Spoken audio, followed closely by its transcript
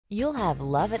You'll have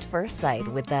love at first sight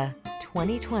with the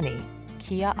 2020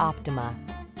 Kia Optima.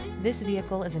 This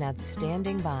vehicle is an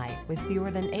outstanding buy with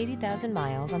fewer than 80,000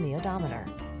 miles on the odometer.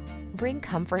 Bring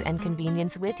comfort and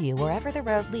convenience with you wherever the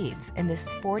road leads in this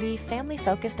sporty,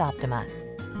 family-focused Optima.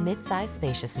 Midsize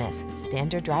spaciousness,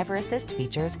 standard driver assist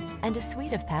features, and a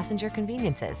suite of passenger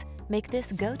conveniences make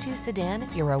this go-to sedan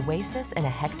your oasis in a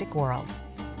hectic world.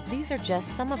 These are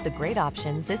just some of the great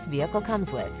options this vehicle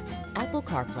comes with: Apple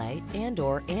CarPlay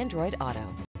and/or Android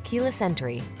Auto, keyless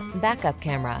entry, backup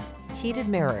camera, heated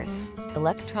mirrors,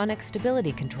 electronic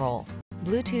stability control,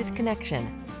 Bluetooth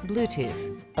connection,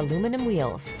 Bluetooth, aluminum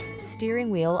wheels, steering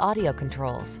wheel audio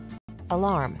controls,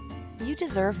 alarm. You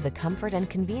deserve the comfort and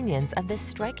convenience of this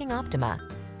striking Optima.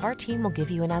 Our team will give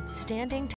you an outstanding